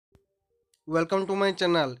Welcome to my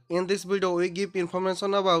channel. In this video, we give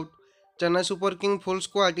information about Chennai Super King full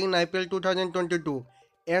squad in IPL 2022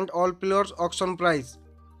 and all players auction price.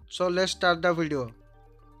 So let's start the video.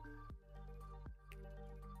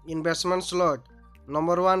 Investment slot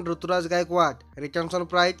number 1 Ruturaj Gaikwad, retention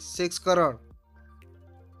price 6 crore.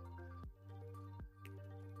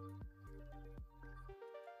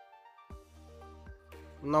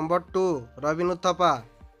 Number 2 Ravin Uthappa,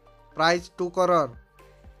 price 2 crore.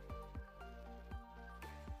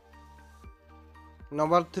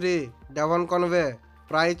 Number 3 Devon Conway,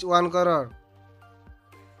 price 1 crore.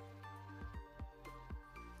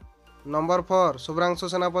 Number 4 Subhranshu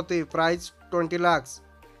Senapati, price 20 lakhs.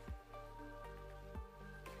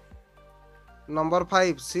 Number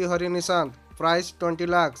 5 C Hari Nishant, price 20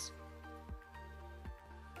 lakhs.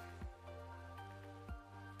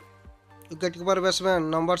 Wicketkeeper batsman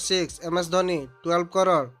number 6 MS Dhoni, 12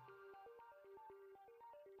 crore.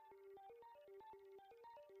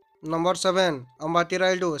 Number 7 Ambati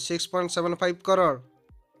Rayudu, 6.75 crore.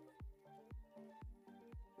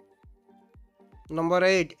 Number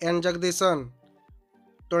 8 N Jagdishan,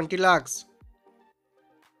 20 lakhs.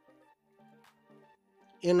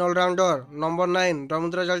 In all-rounder number 9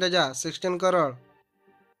 Ramundra Jadeja, 16 crore.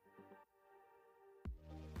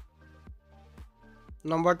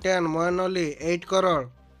 Number 10 Moeen Ali, 8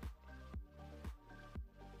 crore.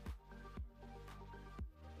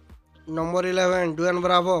 Number 11 Dwayne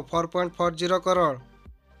Bravo, 4.40 crore.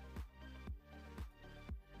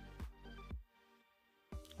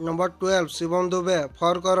 Number 12 Shivam Dube,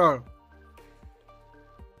 4 crore.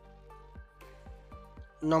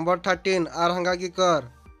 Number 13 R Hangagikar,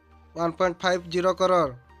 1.50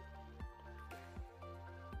 crore.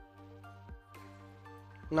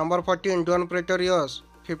 Number 14 Don Pretorius,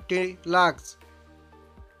 50 lakhs.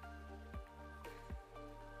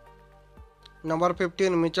 Number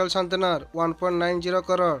 15 Mitchell Santner, 1.90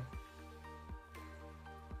 crore.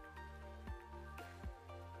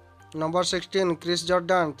 Number 16 Chris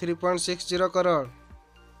Jordan, 3.60 crore.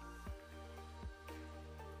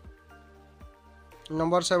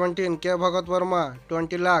 Number 17 K Bhagat Verma,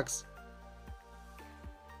 20 lakhs.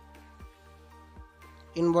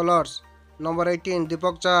 In bowlers number 18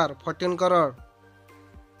 Deepak Chahar, 14 crore.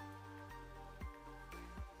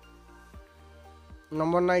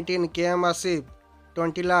 Number 19 KM Asif,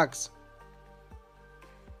 20 lakhs.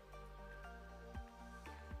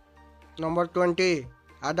 Number 20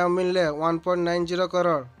 Adam Milne, 1.90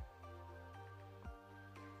 crore.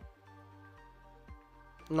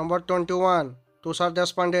 Number 21 Tushar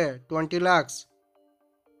Deshpande, 20 lakhs.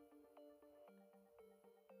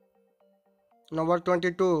 Number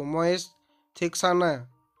 22 Moish Thiksana,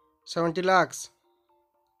 70 lakhs.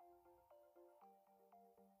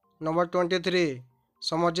 Number 23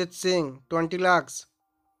 Samarjit Singh, 20 lakhs.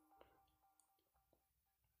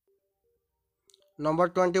 Number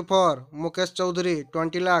 24 Mukesh Chaudhary,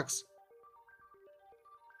 20 lakhs.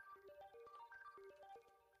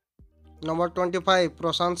 Number 25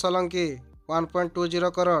 Prashant Solanki,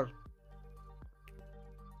 1.20 crore.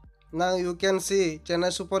 Now you can see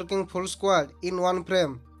Chennai Super King full squad in one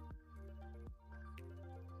frame.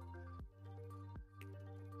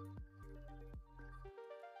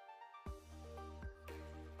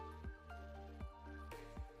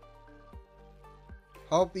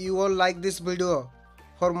 Hope you all like this video.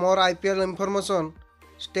 For more IPL information,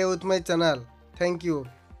 stay with my channel. Thank you.